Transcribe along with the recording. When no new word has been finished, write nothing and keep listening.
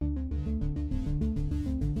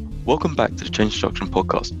Welcome back to the Change Instruction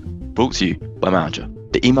podcast, brought to you by Manager,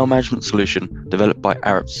 the email management solution developed by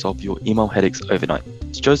Arab to solve your email headaches overnight.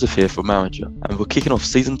 It's Joseph here for Manager, and we're kicking off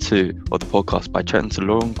season 2 of the podcast by chatting to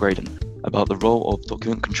Lauren Graden about the role of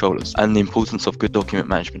document controllers and the importance of good document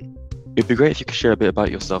management. It'd be great if you could share a bit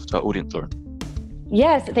about yourself to our audience, Lauren.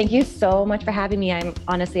 Yes, thank you so much for having me. I've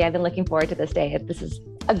been looking forward to this day. This is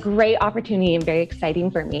a great opportunity and very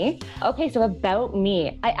exciting for me. Okay, so about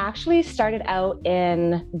me, I actually started out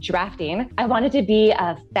in drafting. I wanted to be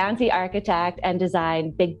a fancy architect and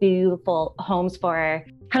design big, beautiful homes for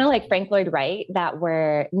kind of like Frank Lloyd Wright that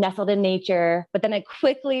were nestled in nature. But then I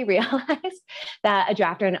quickly realized that a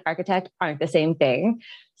drafter and an architect aren't the same thing.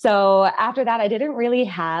 So after that, I didn't really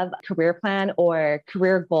have a career plan or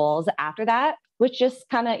career goals after that, which just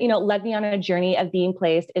kind of, led me on a journey of being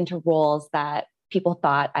placed into roles that people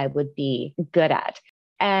thought I would be good at.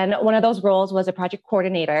 And one of those roles was a project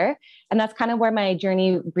coordinator. And that's kind of where my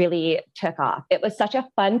journey really took off. It was such a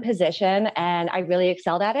fun position and I really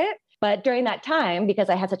excelled at it. But during that time, because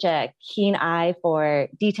I had such a keen eye for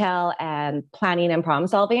detail and planning and problem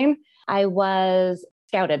solving, I was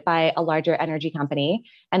scouted by a larger energy company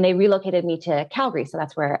and they relocated me to Calgary. So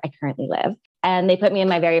that's where I currently live. And they put me in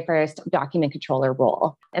my very first document controller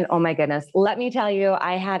role. And oh my goodness, let me tell you,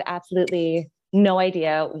 I had absolutely no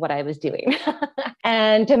idea what I was doing.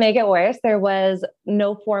 And to make it worse, there was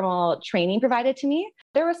no formal training provided to me.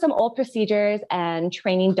 There were some old procedures and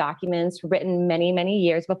training documents written many, many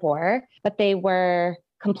years before, but they were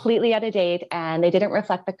completely out of date and they didn't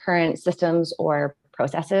reflect the current systems or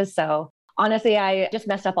processes. So honestly, I just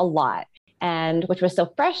messed up a lot, and which was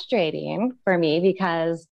so frustrating for me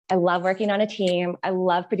because I love working on a team. I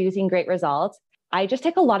love producing great results. I just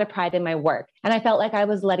take a lot of pride in my work. And I felt like I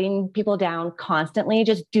was letting people down constantly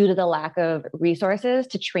just due to the lack of resources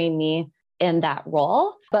to train me in that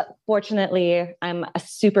role. But fortunately, I'm a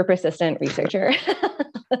super persistent researcher.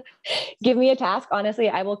 Give me a task. Honestly,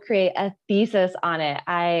 I will create a thesis on it.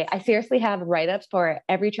 I seriously have write-ups for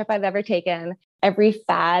every trip I've ever taken, every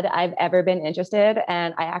fad I've ever been interested.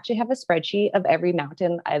 And I actually have a spreadsheet of every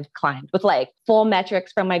mountain I've climbed with like full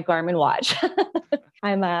metrics from my Garmin watch.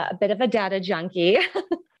 I'm a bit of a data junkie.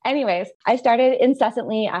 Anyways, I started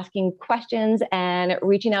incessantly asking questions and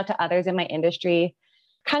reaching out to others in my industry,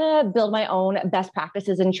 kind of build my own best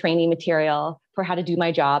practices and training material for how to do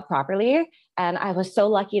my job properly. And I was so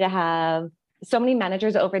lucky to have so many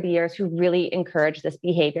managers over the years who really encouraged this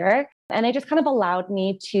behavior. And it just kind of allowed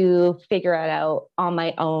me to figure it out on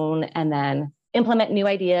my own and then implement new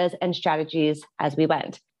ideas and strategies as we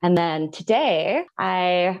went. And then today,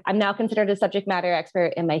 I'm now considered a subject matter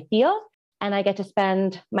expert in my field, and I get to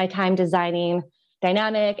spend my time designing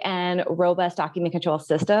dynamic and robust document control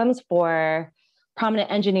systems for prominent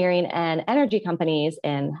engineering and energy companies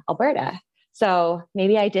in Alberta. So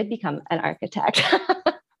maybe I did become an architect,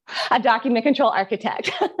 a document control architect.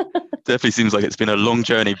 Definitely seems like it's been a long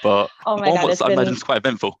journey, but oh my God, I imagine it's quite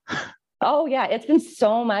eventful. Oh yeah, it's been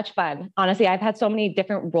so much fun. Honestly, I've had so many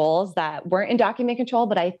different roles that weren't in document control,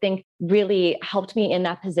 but I think really helped me in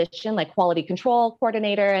that position, like quality control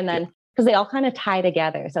coordinator. And then because they all kind of tie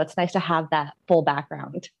together. So it's nice to have that full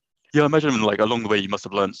background. Yeah, I imagine like along the way, you must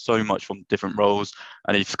have learned so much from different roles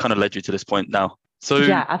and it's kind of led you to this point now. So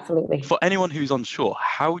yeah, absolutely. For anyone who's unsure,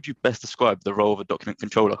 how would you best describe the role of a document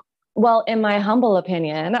controller? Well, in my humble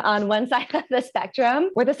opinion, on one side of the spectrum,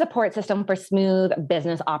 we're the support system for smooth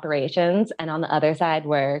business operations. And on the other side,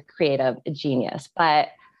 we're creative genius. But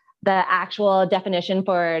the actual definition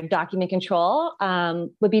for document control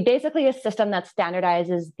would be basically a system that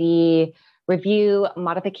standardizes the review,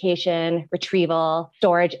 modification, retrieval,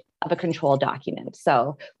 storage of a control document.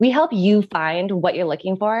 So we help you find what you're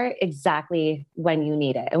looking for exactly when you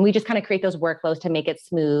need it. And we just kind of create those workflows to make it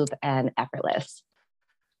smooth and effortless.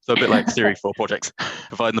 So a bit like Siri for projects,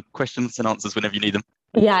 providing the questions and answers whenever you need them.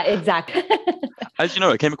 Yeah, exactly. As you know,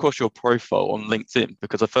 I came across your profile on LinkedIn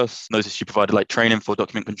because I first noticed you provided like training for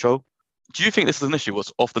document control. Do you think this is an issue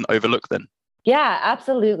what's often overlooked then? Yeah,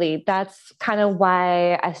 absolutely. That's kind of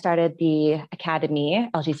why I started the Academy,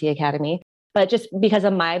 LGC Academy. But just because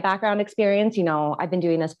of my background experience, I've been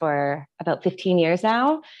doing this for about 15 years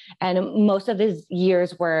now. And most of these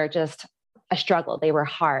years were just a struggle. They were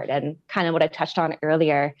hard. And kind of what I touched on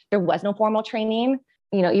earlier, there was no formal training.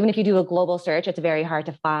 Even if you do a global search, it's very hard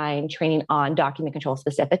to find training on document control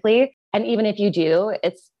specifically. And even if you do,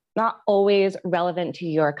 it's not always relevant to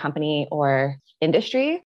your company or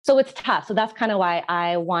industry. So it's tough. So that's kind of why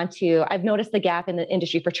I've noticed the gap in the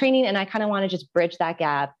industry for training, and I kind of want to just bridge that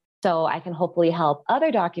gap so I can hopefully help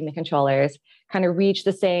other document controllers kind of reach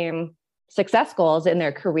the same success goals in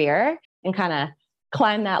their career and kind of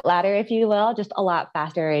climb that ladder, if you will, just a lot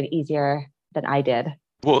faster and easier than I did.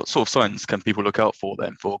 What sort of signs can people look out for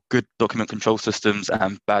then for good document control systems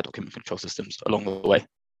and bad document control systems along the way?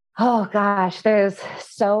 Oh gosh, there's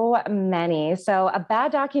so many. So a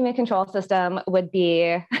bad document control system would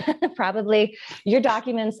be probably your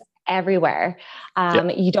documents everywhere.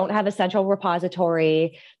 You don't have a central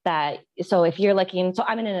repository so if you're looking, so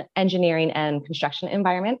I'm in an engineering and construction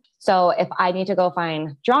environment. So if I need to go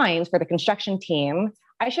find drawings for the construction team,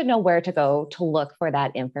 I should know where to go to look for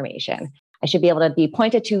that information. I should be able to be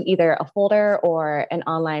pointed to either a folder or an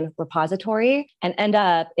online repository and end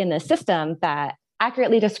up in a system that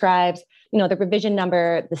accurately describes, the revision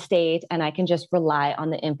number, the state, and I can just rely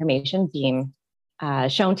on the information being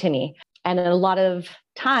shown to me. And a lot of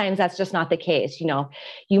times that's just not the case.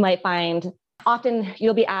 You might find often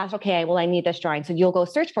you'll be asked, okay, well, I need this drawing. So you'll go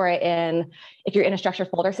search for it. And if you're in a structured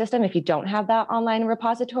folder system, if you don't have that online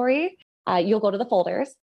repository, you'll go to the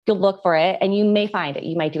folders, you'll look for it, and you may find it.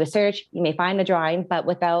 You might do a search, you may find the drawing, but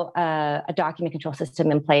without a document control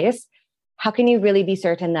system in place, how can you really be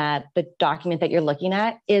certain that the document that you're looking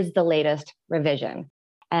at is the latest revision?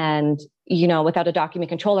 And, without a document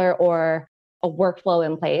controller or a workflow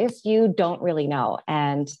in place, you don't really know.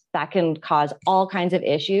 And that can cause all kinds of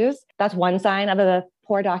issues. That's one sign of a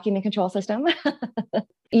poor document control system.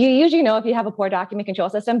 You usually know if you have a poor document control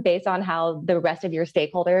system based on how the rest of your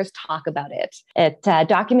stakeholders talk about it.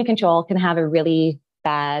 Document control can have a really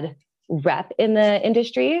bad rep in the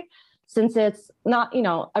industry. Since it's not,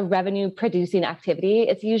 a revenue producing activity,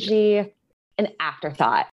 it's usually an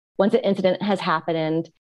afterthought. Once an incident has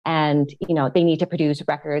happened and, they need to produce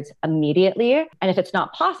records immediately. And if it's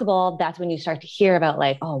not possible, that's when you start to hear about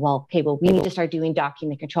we need to start doing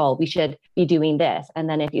document control. We should be doing this. And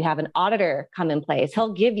then if you have an auditor come in place,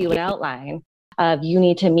 he'll give you an outline of you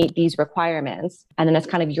need to meet these requirements. And then it's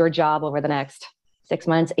kind of your job over the next 6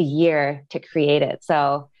 months, a year to create it.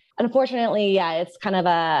 So unfortunately, it's kind of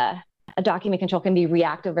a document control can be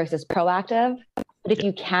reactive versus proactive. But if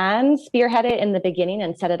you can spearhead it in the beginning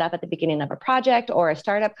and set it up at the beginning of a project or a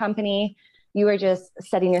startup company, you are just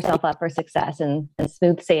setting yourself up for success and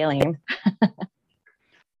smooth sailing.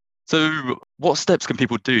 So what steps can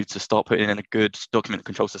people do to start putting in a good document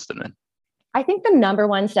control system then? I think the number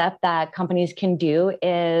one step that companies can do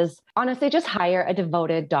is honestly just hire a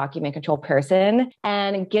devoted document control person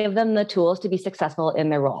and give them the tools to be successful in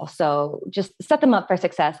their role. So just set them up for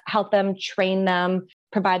success, help them, train them,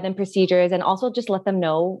 provide them procedures, and also just let them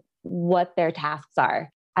know what their tasks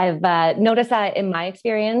are. I've noticed that in my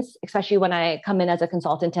experience, especially when I come in as a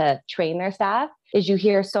consultant to train their staff, is you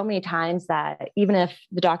hear so many times that even if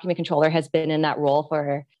the document controller has been in that role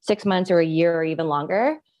for 6 months or a year or even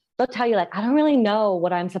longer, they'll tell you I don't really know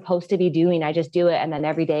what I'm supposed to be doing. I just do it. And then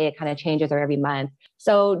every day it kind of changes or every month.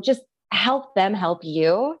 So just help them help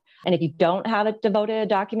you. And if you don't have a devoted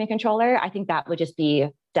document controller, I think that would just be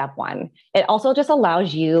step one. It also just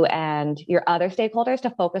allows you and your other stakeholders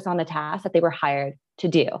to focus on the tasks that they were hired to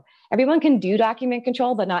do. Everyone can do document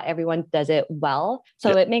control, but not everyone does it well.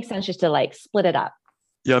 So It makes sense just to split it up.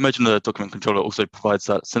 Yeah, I imagine the document controller also provides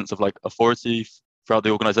that sense of authority throughout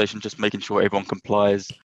the organization, just making sure everyone complies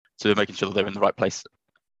to making sure that they're in the right place.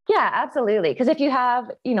 Yeah, absolutely. Because if you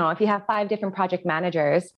have 5 different project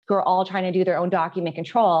managers who are all trying to do their own document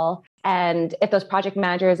control, and if those project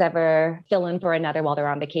managers ever fill in for another while they're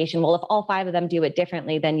on vacation, well, if all 5 of them do it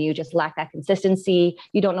differently, then you just lack that consistency.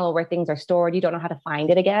 You don't know where things are stored. You don't know how to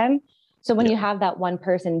find it again. So when you have that one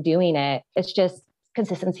person doing it, it's just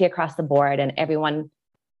consistency across the board and everyone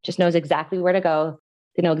just knows exactly where to go.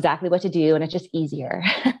 They know exactly what to do, and it's just easier.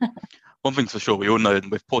 One thing's for sure, we all know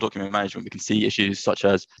with poor document management, we can see issues such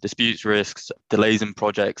as disputes, risks, delays in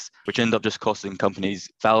projects, which end up just costing companies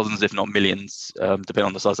thousands, if not millions, depending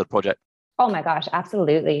on the size of the project. Oh my gosh,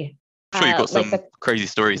 absolutely. I'm sure you've got some crazy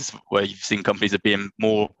stories where you've seen companies that being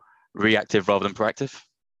more reactive rather than proactive.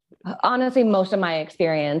 Honestly, most of my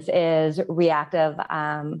experience is reactive.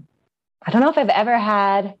 I don't know if I've ever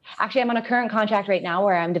actually, I'm on a current contract right now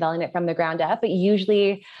where I'm developing it from the ground up, but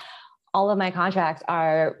usually all of my contracts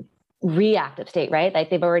are reactive state, right?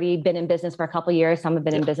 They've already been in business for a couple of years. Some have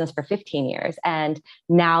been in business for 15 years. And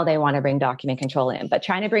now they want to bring document control in. But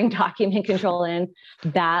trying to bring document control in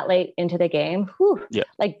that late into the game,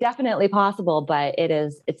 definitely possible, but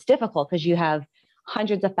it's difficult because you have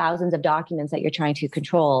hundreds of thousands of documents that you're trying to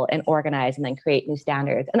control and organize and then create new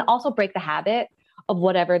standards and also break the habit of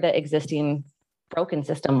whatever the existing broken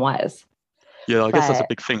system was. Yeah, I guess that's a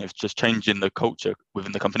big thing. It's just changing the culture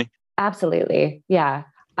within the company. Absolutely. Yeah.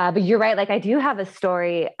 But you're right. I do have a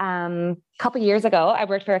story. A couple of years ago, I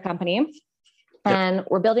worked for a company and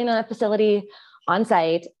we're building a facility on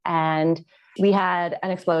site. And We had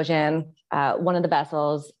an explosion. One of the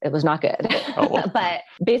vessels, it was not good. Oh, wow. But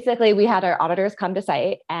basically, we had our auditors come to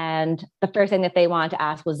site, and the first thing that they wanted to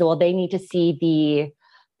ask was, well, they need to see the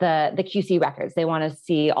QC records. They want to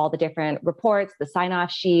see all the different reports, the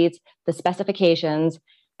sign-off sheets, the specifications.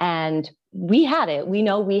 And we had it. We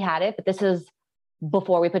know we had it, but this is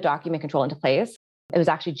before we put document control into place. It was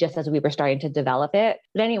actually just as we were starting to develop it.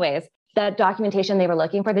 But anyways, that documentation they were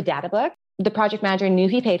looking for, the data book, the project manager knew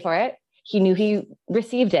he paid for it. He knew he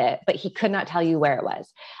received it, but he could not tell you where it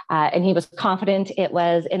was. And he was confident it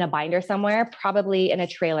was in a binder somewhere, probably in a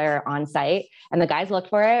trailer on site. And the guys looked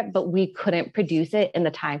for it, but we couldn't produce it in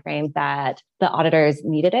the timeframe that the auditors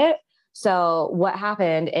needed it. So what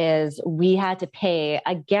happened is we had to pay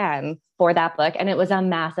again for that book. And it was a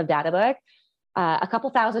massive data book, a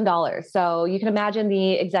couple $1,000s. So you can imagine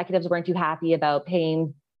the executives weren't too happy about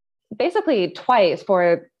paying basically twice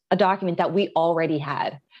for a document that we already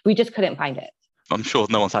had. We just couldn't find it. I'm sure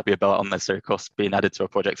no one's happy about unnecessary costs being added to our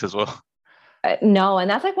projects as well. No, and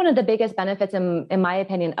that's like one of the biggest benefits, in my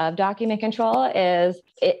opinion, of document control is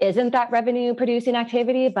it isn't that revenue producing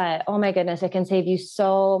activity, but oh my goodness, it can save you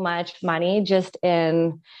so much money just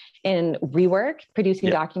in rework, producing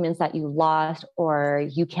documents that you lost or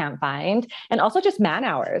you can't find, and also just man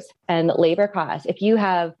hours and labor costs. If you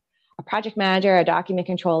have a project manager, a document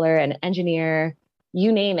controller, an engineer,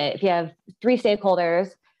 you name it, if you have 3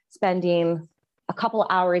 stakeholders spending a couple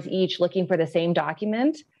hours each looking for the same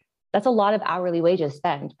document, that's a lot of hourly wages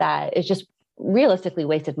spent that is just realistically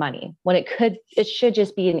wasted money when it should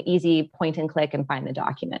just be an easy point and click and find the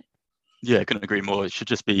document. Yeah, I couldn't agree more. It should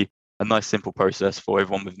just be a nice, simple process for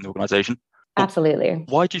everyone within the organization. Absolutely.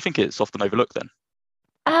 Why do you think it's often overlooked then?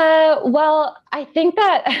 Well, I think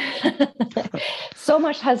that so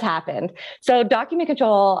much has happened. So document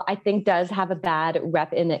control, I think, does have a bad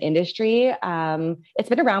rep in the industry. It's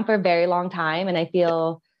been around for a very long time. And I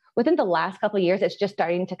feel within the last couple of years, it's just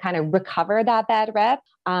starting to kind of recover that bad rep.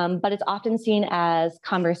 But it's often seen as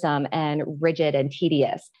cumbersome and rigid and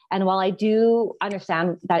tedious. And while I do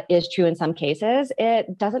understand that is true in some cases,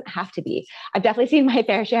 it doesn't have to be. I've definitely seen my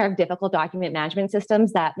fair share of difficult document management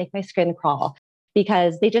systems that make my skin crawl,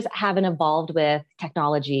 because they just haven't evolved with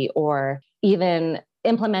technology or even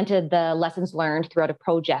implemented the lessons learned throughout a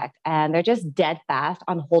project. And they're just dead fast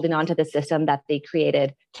on holding on to the system that they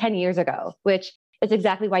created 10 years ago, which is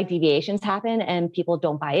exactly why deviations happen and people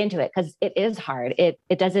don't buy into it, because it is hard. It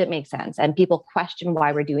doesn't make sense. And people question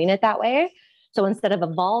why we're doing it that way. So instead of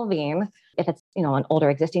evolving, if it's, an older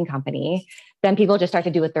existing company, then people just start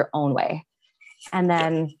to do it their own way.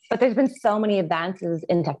 But there's been so many advances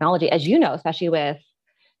in technology, as you know, especially with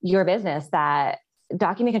your business, that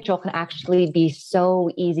document control can actually be so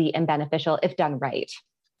easy and beneficial if done right.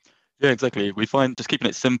 Yeah, exactly. We find just keeping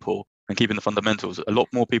it simple and keeping the fundamentals, a lot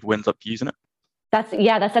more people end up using it.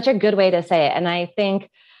 That's such a good way to say it. And I think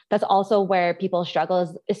that's also where people struggle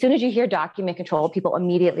is as soon as you hear document control, people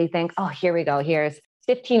immediately think, oh, here we go. Here's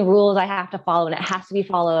 15 rules I have to follow and it has to be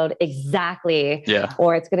followed exactly,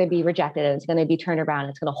 or it's going to be rejected and it's going to be turned around.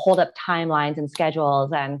 It's going to hold up timelines and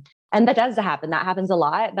schedules. And that does happen. That happens a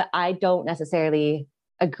lot, but I don't necessarily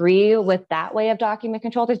agree with that way of document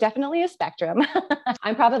control. There's definitely a spectrum.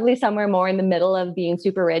 I'm probably somewhere more in the middle of being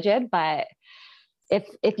super rigid, but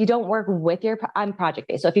if you don't work with I'm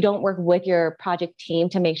project-based. So if you don't work with your project team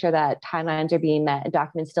to make sure that timelines are being met and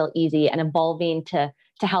documents still easy and evolving to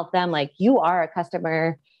help them, like you are a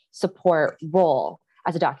customer support role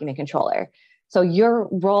as a document controller. So your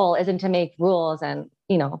role isn't to make rules and,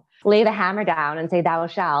 lay the hammer down and say thou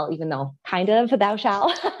shall, even though kind of thou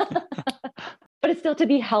shall, but it's still to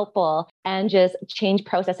be helpful and just change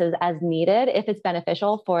processes as needed if it's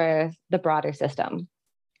beneficial for the broader system.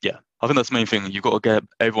 Yeah, I think that's the main thing. You've got to get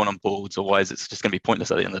everyone on board, otherwise it's just going to be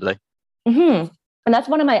pointless at the end of the day. Mm-hmm. And that's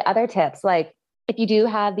one of my other tips. Like if you do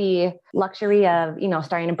have the luxury of,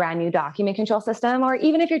 starting a brand new document control system, or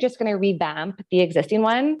even if you're just going to revamp the existing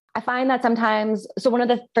one, I find that sometimes, so one of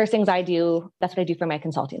the first things I do, that's what I do for my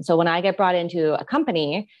consulting. So when I get brought into a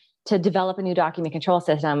company to develop a new document control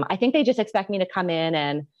system, I think they just expect me to come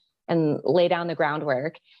in and lay down the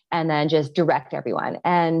groundwork and then just direct everyone.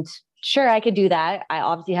 And sure, I could do that. I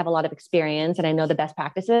obviously have a lot of experience and I know the best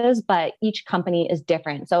practices, but each company is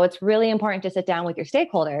different. So it's really important to sit down with your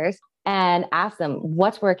stakeholders and ask them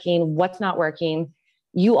what's working, what's not working.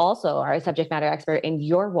 You also are a subject matter expert in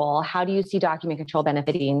your role. How do you see document control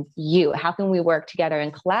benefiting you? How can we work together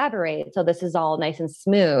and collaborate so this is all nice and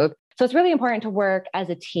smooth? So it's really important to work as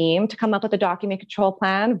a team to come up with a document control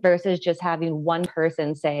plan versus just having one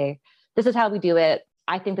person say, this is how we do it.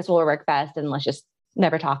 I think this will work best and let's just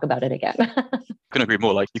never talk about it again. Couldn't agree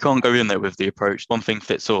more. Like, you can't go in there with the approach, one thing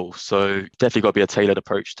fits all. So definitely got to be a tailored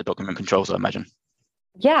approach to document controls, I imagine.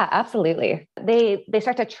 Yeah, absolutely. They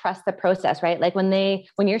start to trust the process, right? Like when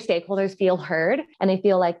your stakeholders feel heard and they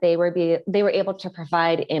feel like they were able to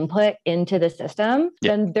provide input into the system,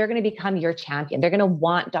 then they're going to become your champion. They're going to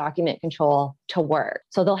want document control to work.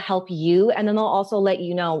 So they'll help you, and then they'll also let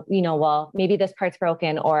you know, well, maybe this part's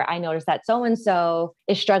broken, or I noticed that so-and-so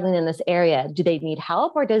is struggling in this area. Do they need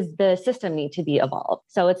help, or does the system need to be evolved?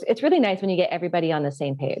 So it's really nice when you get everybody on the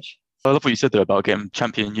same page. I love what you said there about getting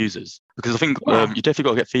champion users, because I think you definitely got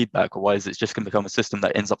to get feedback, otherwise it's just going to become a system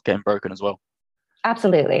that ends up getting broken as well.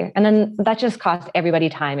 Absolutely. And then that just costs everybody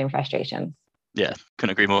time and frustration. Yeah,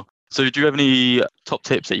 couldn't agree more. So do you have any top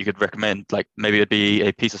tips that you could recommend? Like maybe it'd be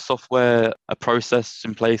a piece of software, a process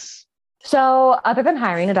in place? So other than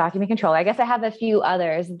hiring a document controller, I guess I have a few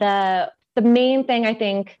others. The main thing I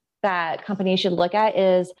think that companies should look at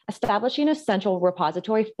is establishing a central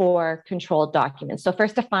repository for controlled documents. So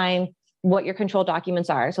first define what your controlled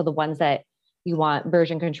documents are. So the ones that you want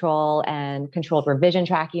version control and controlled revision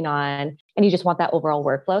tracking on, and you just want that overall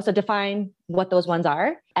workflow. So define what those ones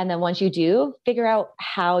are. And then once you do, figure out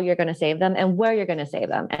how you're going to save them and where you're going to save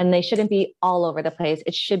them. And they shouldn't be all over the place.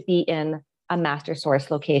 It should be in a master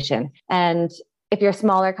source location. And if you're a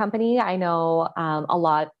smaller company, I know a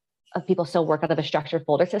lot of people still work out of a structured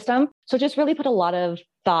folder system. So just really put a lot of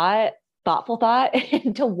thoughtful thought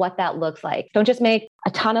into what that looks like. Don't just make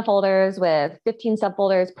a ton of folders with 15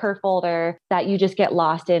 subfolders per folder that you just get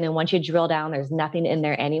lost in. And once you drill down, there's nothing in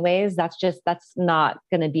there anyways. That's not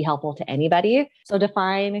going to be helpful to anybody. So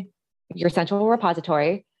define your central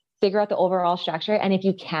repository, figure out the overall structure. And if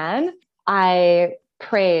you can, I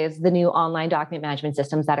praise the new online document management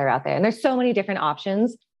systems that are out there. And there's so many different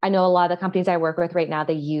options. I know a lot of the companies I work with right now,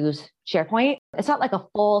 they use SharePoint. It's not like a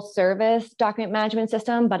full service document management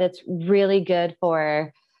system, but it's really good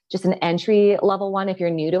for just an entry level one if you're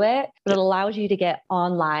new to it. But it allows you to get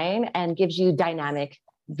online and gives you dynamic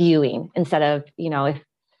viewing instead of, if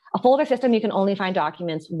a folder system, you can only find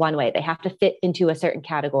documents one way. They have to fit into a certain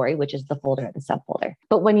category, which is the folder or the subfolder.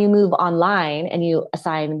 But when you move online and you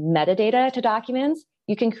assign metadata to documents,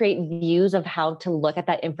 you can create views of how to look at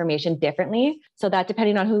that information differently. So that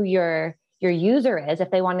depending on who your user is,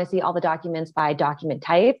 if they want to see all the documents by document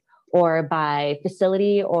type or by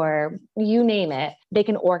facility or you name it, they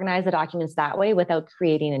can organize the documents that way without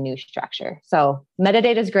creating a new structure. So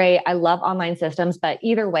metadata is great. I love online systems, but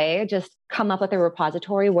either way, just come up with a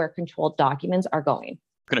repository where controlled documents are going.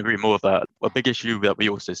 I can agree more with that. A big issue that we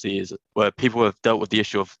also see is where people have dealt with the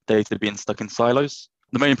issue of data being stuck in silos.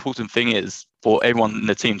 The main important thing is for everyone in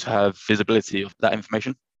the team to have visibility of that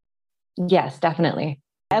information. Yes, definitely.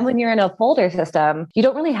 And when you're in a folder system, you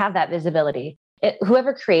don't really have that visibility.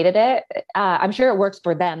 Whoever created it, I'm sure it works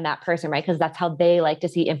for them, that person, right? Because that's how they like to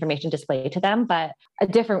see information displayed to them. But a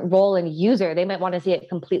different role in user, they might want to see it a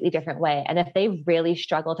completely different way. And if they really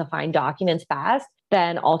struggle to find documents fast,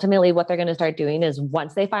 then ultimately what they're going to start doing is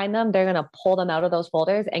once they find them, they're going to pull them out of those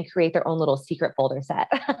folders and create their own little secret folder set.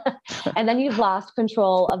 And then you've lost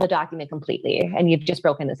control of the document completely and you've just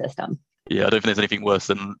broken the system. Yeah, I don't think there's anything worse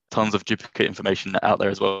than tons of duplicate information out there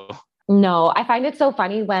as well. No, I find it so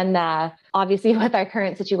funny when obviously with our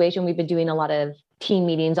current situation, we've been doing a lot of team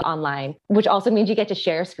meetings online, which also means you get to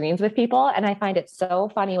share screens with people. And I find it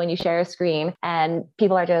so funny when you share a screen and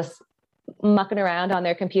people are just mucking around on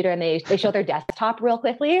their computer and they show their desktop real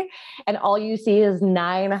quickly and all you see is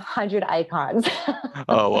 900 icons.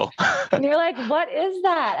 Oh, well. And you're like, what is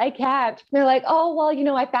that? I can't. And they're like, oh, well,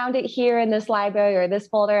 I found it here in this library or this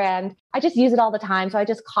folder and I just use it all the time. So I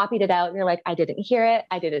just copied it out. And you're like, I didn't hear it.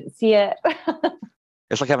 I didn't see it.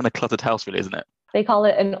 It's like having a cluttered house, really, isn't it? They call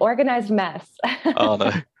it an organized mess. Oh,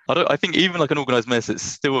 no. I think even like an organized mess, it's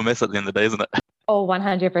still a mess at the end of the day, isn't it? Oh,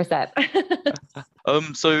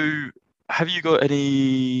 100%. So have you got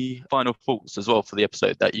any final thoughts as well for the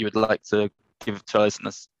episode that you would like to give to our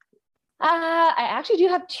listeners? I actually do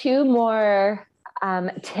have two more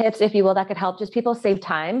tips, if you will, that could help just people save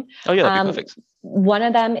time. Oh, yeah, that'd be perfect. One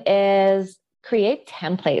of them is create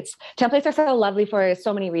templates. Templates are so lovely for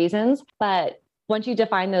so many reasons, but once you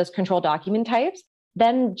define those control document types,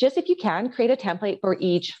 then just if you can, create a template for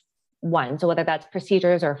each one. So whether that's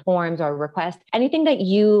procedures or forms or requests, anything that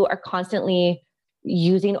you are constantly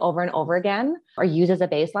using over and over again or use as a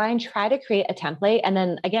baseline, try to create a template and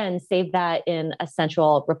then again, save that in a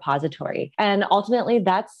central repository. And ultimately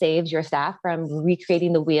that saves your staff from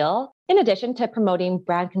recreating the wheel in addition to promoting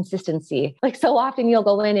brand consistency. Like so often you'll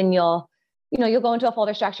go in and you'll go into a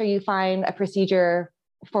folder structure, you find a procedure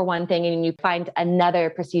for one thing and you find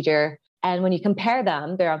another procedure. And when you compare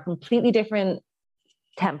them, they're on completely different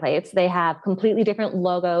templates. They have completely different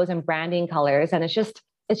logos and branding colors, and it's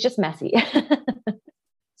just messy.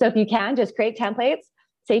 So if you can, just create templates,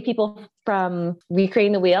 save people from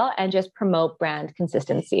recreating the wheel, and just promote brand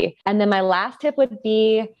consistency. And then my last tip would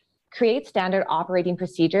be create standard operating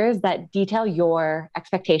procedures that detail your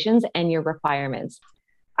expectations and your requirements.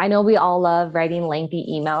 I know we all love writing lengthy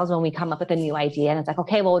emails when we come up with a new idea, and it's like,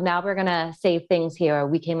 okay, well, now we're going to save things here.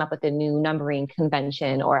 We came up with a new numbering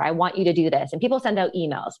convention, or I want you to do this. And people send out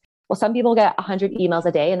emails. Well, some people get 100 emails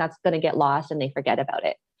a day, and that's going to get lost and they forget about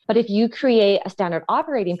it. But if you create a standard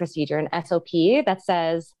operating procedure, an SOP that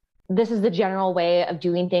says, this is the general way of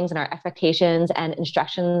doing things and our expectations and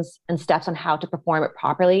instructions and steps on how to perform it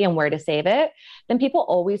properly and where to save it, then people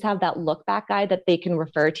always have that look back guide that they can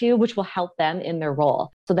refer to, which will help them in their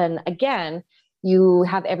role. So then again, you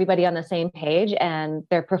have everybody on the same page and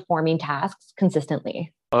they're performing tasks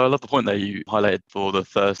consistently. I love the point that you highlighted for the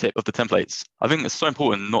first tip of the templates. I think it's so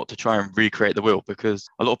important not to try and recreate the wheel, because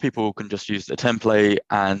a lot of people can just use a template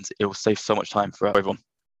and it will save so much time for everyone.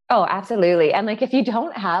 Oh, absolutely. And like, if you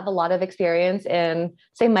don't have a lot of experience in,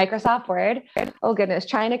 say, Microsoft Word, oh goodness,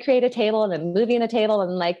 trying to create a table and then moving the table,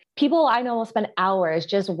 and like, people I know will spend hours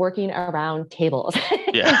just working around tables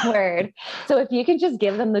in Word. So if you can just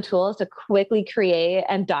give them the tools to quickly create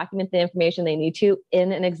and document the information they need to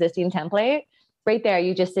in an existing template, right there,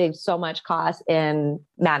 you just save so much cost in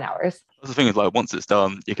man hours. The thing is, like, once it's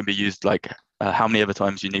done, it can be used like how many other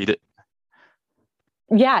times you need it.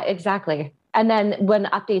 Yeah, exactly. And then when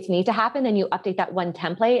updates need to happen, then you update that one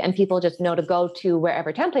template and people just know to go to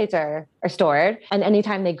wherever templates are stored. And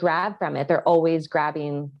anytime they grab from it, they're always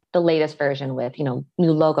grabbing the latest version with, new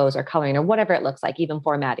logos or coloring or whatever it looks like, even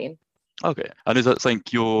formatting. Okay. And is that something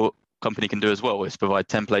your company can do as well, is provide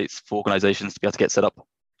templates for organizations to be able to get set up?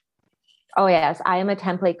 Oh yes, I am a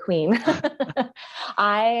template queen.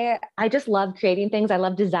 I just love creating things. I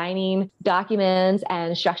love designing documents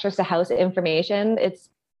and structures to house information. It's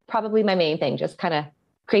probably my main thing, just kind of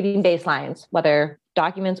creating baselines, whether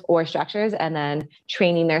documents or structures, and then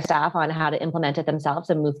training their staff on how to implement it themselves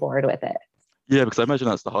and move forward with it. Yeah, because I imagine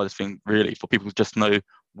that's the hardest thing really, for people to just know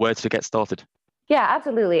where to get started. Yeah,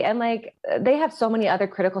 absolutely. And like, they have so many other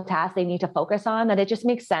critical tasks they need to focus on that it just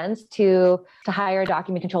makes sense to hire a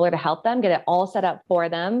document controller to help them get it all set up for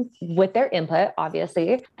them with their input,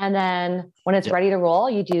 obviously. And then when it's ready to roll,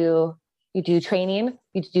 you do training,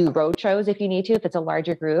 you do road shows if you need to, if it's a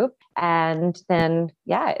larger group. And then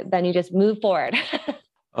you just move forward.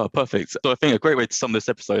 Oh, perfect. So I think a great way to sum this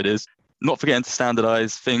episode is not forgetting to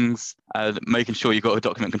standardize things and making sure you've got a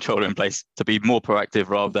document controller in place to be more proactive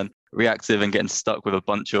rather than reactive and getting stuck with a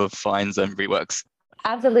bunch of fines and reworks.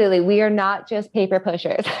 Absolutely. We are not just paper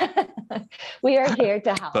pushers. We are here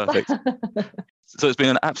to help. Perfect. So it's been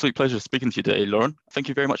an absolute pleasure speaking to you today, Lauren. Thank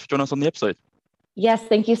you very much for joining us on the episode. Yes,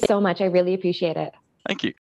 thank you so much. I really appreciate it. Thank you.